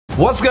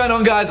What's going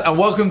on, guys, and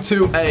welcome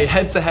to a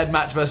head-to-head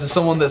match versus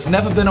someone that's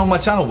never been on my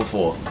channel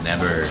before.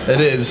 Never.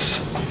 It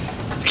is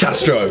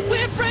Castro.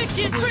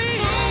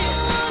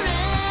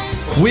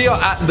 We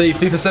are at the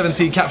FIFA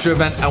 17 capture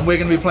event and we're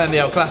going to be playing the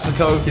El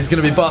Clasico. He's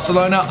going to be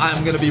Barcelona,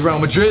 I'm going to be Real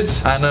Madrid,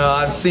 and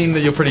I've seen that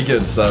you're pretty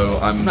good, so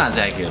I'm not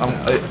that good.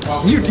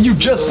 You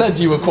just said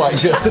you were quite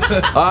good.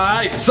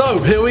 Alright,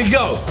 so here we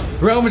go.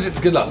 Real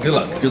Madrid, good luck, good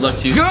luck. Good luck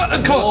to you. Come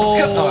on,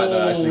 Alright,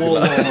 no, actually, good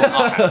luck.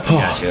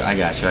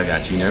 I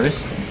got you. You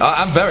nervous?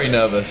 I'm very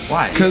nervous.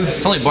 Why? Because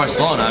it's only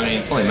Barcelona, I mean,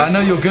 it's only Messi. I know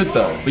you're good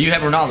though. But you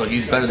have Ronaldo,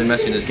 he's better than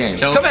Messi in this game.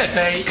 Come here,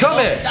 come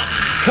here,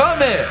 come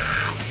here.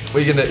 What are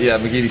you gonna do? Yeah,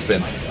 McGeady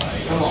spin.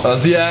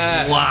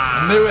 Yeah.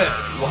 Wow. Knew it.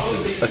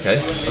 Okay.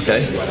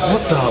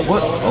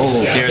 What?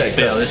 Oh, Gareth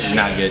Bale, this is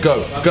not good.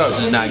 Go. This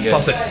is not good.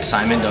 Pass it.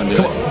 Simon, don't do it.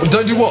 Come on.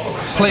 Don't do what?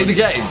 Play the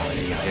game.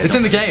 It's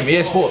in the game,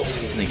 EA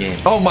Sports. It's in the game.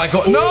 Oh my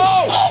god.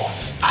 No!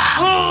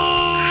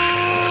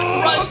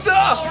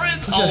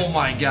 Oh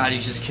my god, he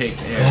just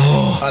kicked air.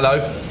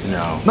 Hello?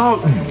 No.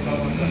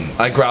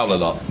 I growl a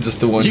lot, just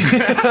to warn you.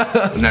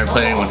 I've never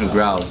played anyone who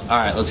growls.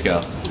 Alright, let's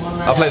go.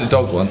 I played a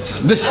dog once.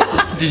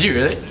 Did you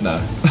really? No.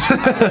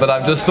 But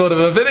I've just thought of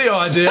a video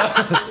idea.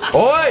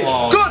 Oi!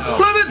 Oh, Good! no.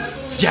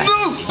 Blevin! Yes!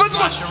 No!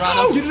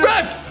 Mascherano, Go!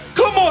 Ref!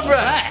 Come on,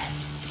 Ref!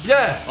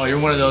 Yeah. Oh, you're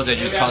one of those that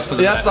just calls for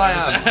the Yes, best. I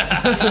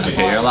am.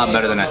 Okay, you're a lot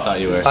better than I thought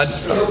you were. Is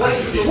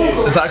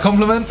that a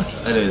compliment?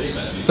 It is.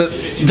 But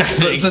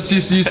that's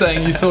just you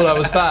saying you thought I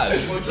was bad.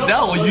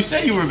 No, you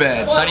said you were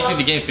bad. So how do you think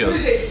the game feels?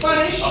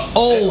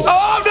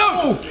 Oh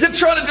no! You're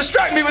trying to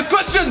distract me with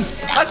questions!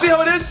 I see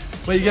how it is!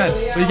 Where you going?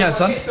 Where you going,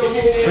 son?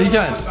 Where you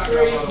going?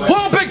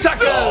 Oh, big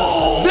tackle!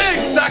 Oh.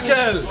 Big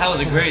tackle! That was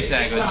a great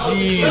tackle.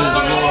 Jesus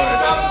Lord.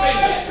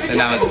 And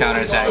now it's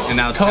counterattack. And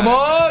now it's Come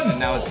on! And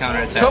now it's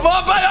counterattack. Come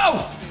on,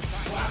 Bayo!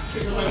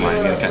 Come on,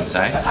 he's gonna cut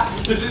inside.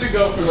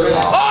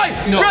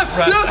 Oi! No, Ref!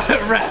 Yes!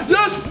 Ref!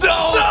 Yes!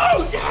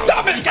 No!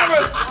 Damn it,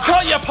 Gareth!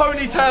 Cut your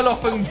ponytail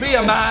off and be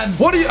a man!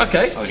 What are you?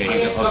 Okay. Okay,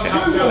 he's okay.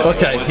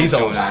 Okay, he's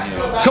old.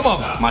 Come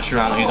on!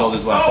 Mascherano, he's old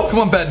as well. Come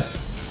on, Ben.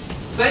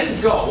 Same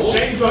goal.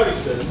 Shane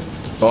Ferguson.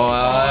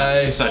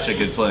 Oi! Such a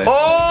good play.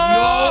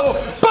 Oh! No.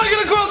 Bang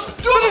it across!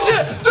 Finish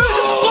it!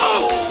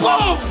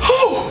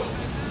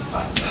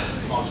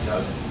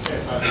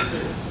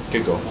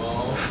 Good goal.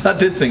 That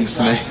did things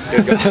to me.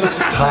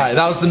 Hi,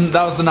 that was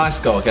the nice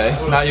goal, okay?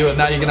 Now you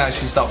can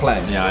actually start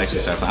playing. Yeah, I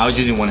actually started playing. I was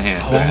using one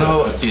hand. Oh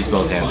no! Let's use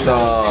both hands.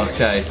 Oh,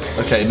 okay.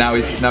 Okay, now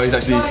he's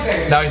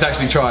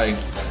actually trying.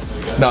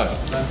 No.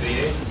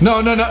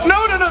 No.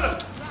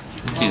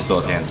 Let's use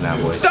both hands now,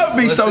 boys. Don't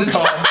be so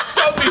calm.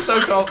 Don't be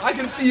so calm. I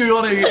can see you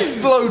on it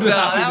explode.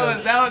 That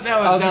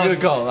was a good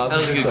goal. That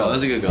was a good goal. That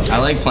was a good goal. I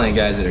like playing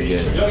guys that are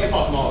good.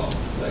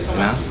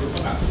 No?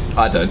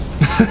 I don't.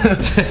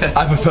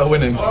 I prefer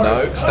winning.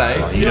 No,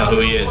 stay. You know who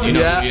he is. You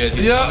know who he is.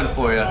 He's coming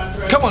for you.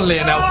 Come on,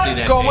 Lionel.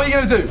 Go on, what are you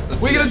going to do?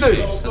 What are you going to do?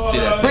 Let's see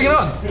that. Bring it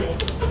on.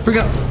 Bring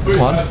it on.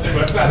 Come on.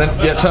 And then,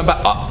 yeah, turn back.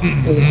 You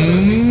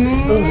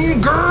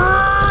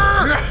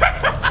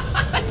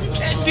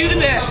can't do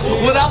that.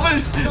 When I'm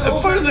in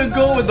front of the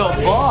goal with the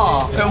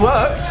ball. It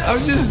worked.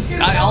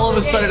 All of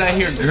a sudden I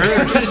hear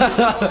grrr.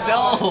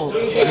 No.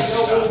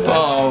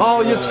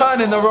 Oh, you're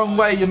turning the wrong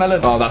way, you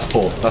melon. Oh, that's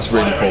poor. That's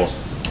really poor.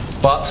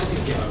 But,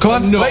 come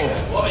on, no. Wait.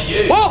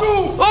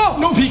 Oh,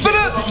 no, peek.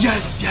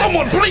 Yes.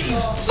 Someone,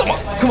 please. Someone.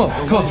 Come on.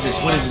 What is this?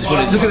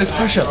 Look at this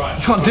pressure.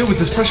 You can't deal with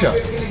this pressure.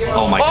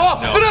 Oh my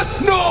God. Oh, finesse.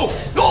 No.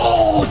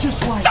 Oh,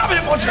 just one. Damn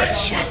it,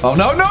 Modric. Yes. Oh,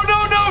 no.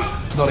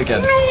 Not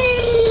again.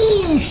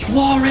 No,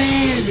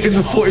 Suarez. In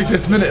the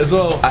 45th minute as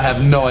well. I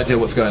have no idea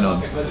what's going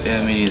on.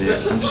 Yeah, me neither.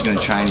 I'm just going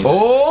to try and...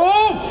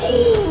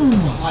 Oh.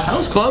 That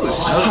was close.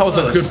 That was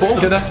a good ball.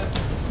 Get there.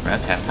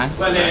 Ref, halftime.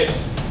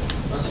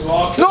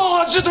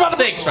 No, it's just about a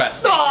Thanks, ref.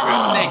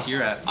 Thank you,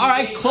 ref. All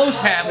right, close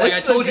half. Like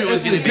I told you it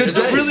was going to be. It's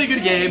a really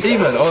good game.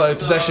 Even, although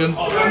possession.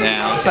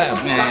 Now, Sam.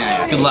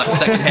 Good luck.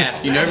 Second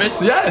half. You nervous?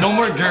 Yes. No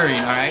more gurring,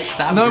 all right?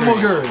 Stop. No more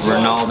gurring.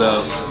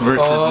 Ronaldo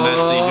versus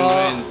Messi. Who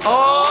wins?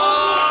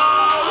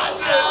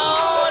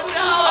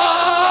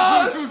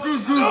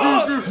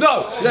 No!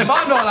 If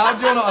I'm not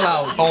allowed, you're not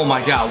allowed. Oh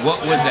my God,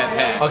 what was that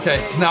pass?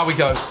 Okay, now we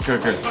go. Gur.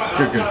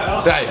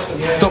 Hey,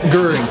 stop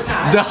gurring.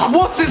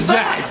 What is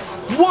that? Yes!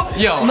 What?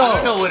 Yo, I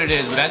don't know what it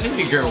is, but I think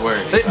the gur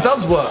works. It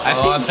does work.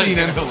 I've seen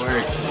it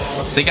work.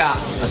 Think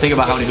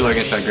about how many people are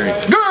gonna start gurring.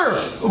 Gur!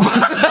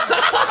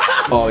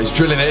 Oh, he's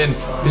drilling it in.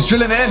 That's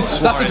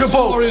a good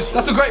ball.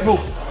 That's a great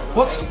ball.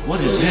 What?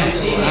 What is that?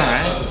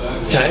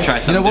 Alright. Should I try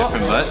something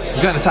different, but...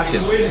 You're going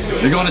attacking.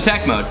 You're going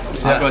attack mode.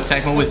 I'll go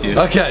attack mode with you.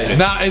 Okay,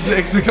 now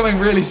it's becoming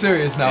really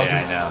serious now.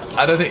 Yeah, I know.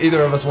 I don't think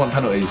either of us want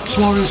penalties.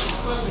 Suarez.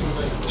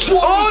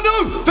 Oh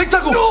no! Big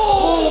tackle!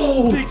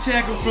 No! Big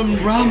tackle from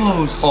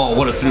Ramos. Oh,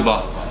 what a through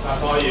ball.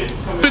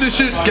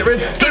 Finish it! Get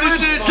rid!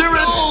 Finish it! Get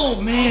rid! Oh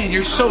man,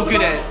 you're so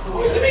good at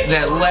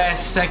that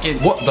last second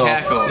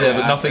tackle. Yeah,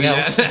 but nothing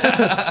else.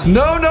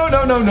 No!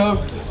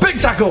 Big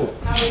tackle!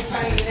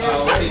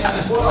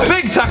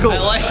 Big tackle!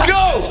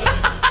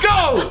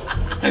 Go!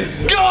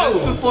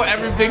 Go! Before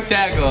every big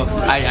tackle.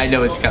 I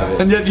know it's coming.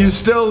 And yet you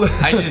still...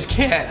 I just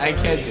can't. I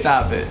can't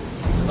stop it.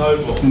 No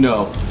ball.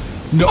 No.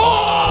 No.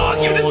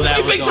 Oh, you didn't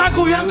see big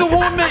tackle. You have to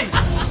warn me.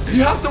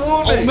 You have to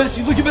warn me. Oh,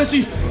 Messi, look at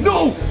Messi.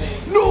 No.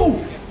 No.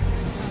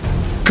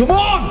 Come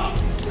on.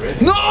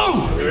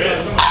 No.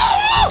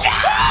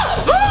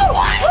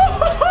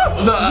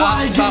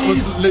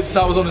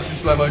 That was honestly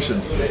slow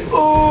motion.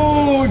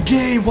 Oh,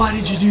 Gabe, why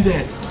did you do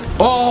that?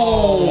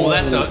 Oh,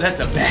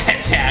 that's a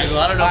bad tackle.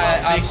 I don't know.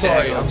 I'm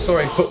sorry. Tackle. I'm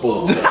sorry,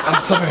 football. I'm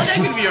sorry. It's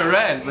gonna be a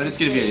red, but it's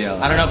gonna be a yellow.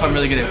 I don't know if I'm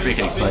really good at free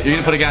kicks, but you're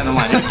gonna put a guy on the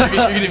line. You're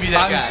gonna be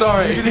that guy. I'm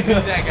sorry. You're gonna be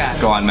that guy.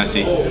 Go on,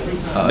 Messi.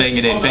 Bang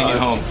it in. Bang it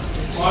home.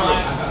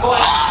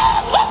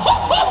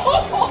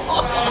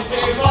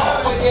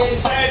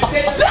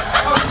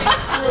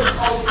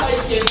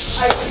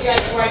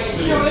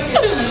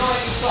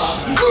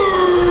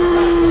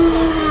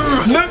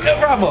 Look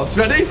at Ramos.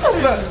 Ready?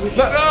 Look.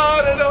 No.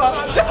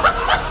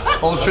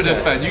 Ultra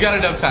defend. You got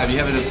enough time. You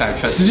have enough time.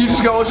 Trust me. Did you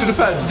just go ultra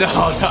defend? No,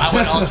 I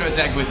went ultra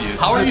attack with you.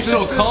 How are you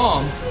so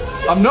calm?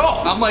 I'm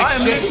not. I'm like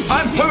shaking.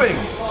 I'm pooing.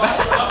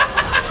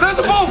 There's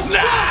a ball. No!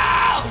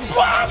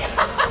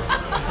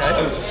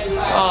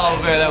 Oh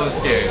man, that was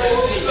scary.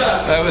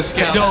 That was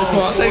scary. No, come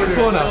on, take a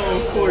corner.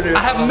 I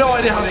have no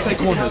idea how to take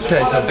corners.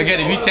 Okay, so again,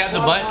 if you tap the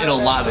butt, it'll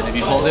lob it. If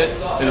you hold it,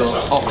 it'll.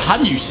 Oh, how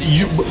do you see?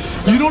 You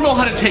don't know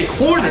how to take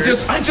corners.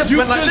 I just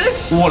went like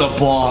this. What a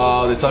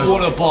ball! Oh, it's over.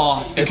 What a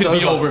ball! It could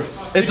be over.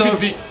 It's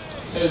over.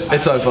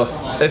 It's over.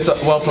 It's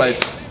well played.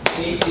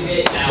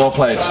 Well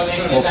played.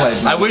 Well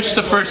played. I wish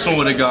the first one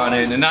would have gone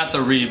in and not the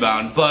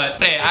rebound,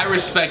 but hey, I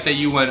respect that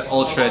you went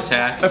ultra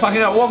attack. If I can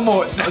get one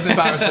more, it's not as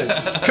embarrassing.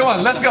 Come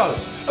on, let's go.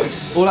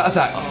 All out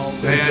attack. Oh,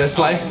 ready for this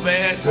play? Oh,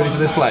 man. Ready for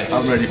this play?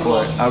 I'm ready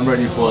for it. I'm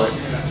ready for it.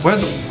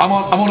 I'm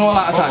on all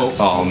out attack.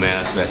 Oh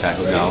man, that's a bad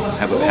tackle. No,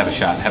 have a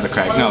shot. Have a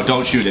crack. No,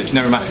 don't shoot it.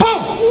 Never mind.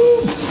 Boom!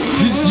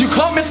 You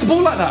can't miss the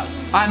ball like that.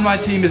 And my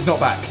team is not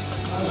back.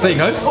 There you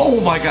go. Oh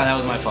my god, that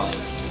was my fault.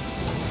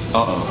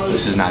 Uh-oh,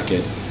 this is not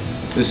good.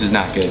 This is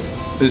not good.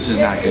 This is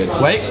not good.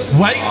 Wait.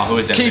 Oh, who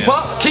is that?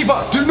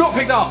 Keeper, do not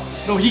pick that up.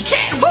 No, he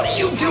can't. What are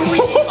you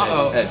doing?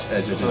 Uh-oh. Edge.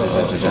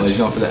 Oh, he's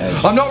going for the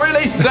edge. I'm not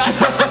really.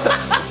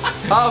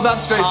 Oh,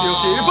 that's straight to your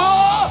keeper.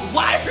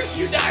 Why are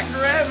you not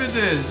grabbing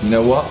this? You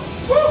know what?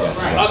 Yes,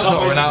 it's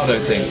not a Ronaldo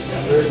thing.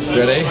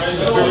 Ready?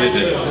 What is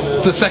it?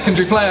 It's a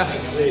secondary player.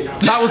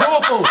 That was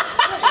awful.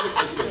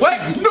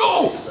 Wait,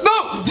 no.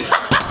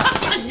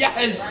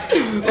 Yes!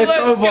 It's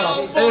over.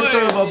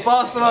 It's over.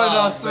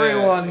 Barcelona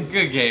 3-1.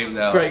 Good game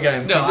though. Great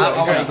game. No,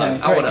 I want to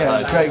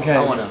hug. Great game. I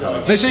want to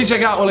hug. Make sure you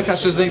check out all of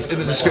Castro's links in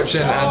the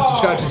description and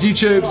subscribe to his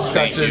YouTube,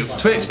 subscribe to his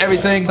Twitch,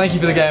 everything. Thank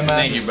you for the game, man.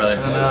 Thank you, brother.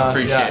 And,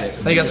 appreciate it.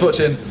 Thank you guys for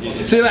watching.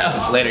 See you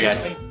later. Later,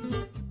 guys.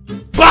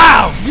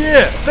 Wow!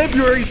 Yeah!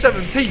 February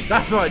 17th.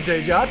 That's right,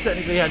 JJ. I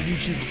technically had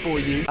YouTube before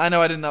you. I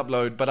know I didn't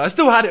upload, but I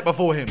still had it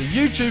before him.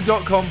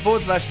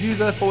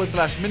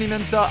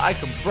 YouTube.com/user/Miniminter. I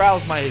can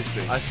browse my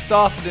history. I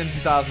started in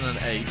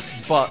 2008,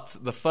 but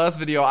the first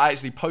video I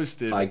actually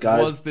posted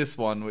was this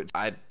one, which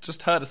I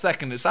just heard a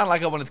second. It sounded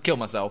like I wanted to kill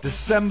myself.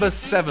 December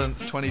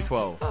 7th,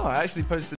 2012. Oh, I actually posted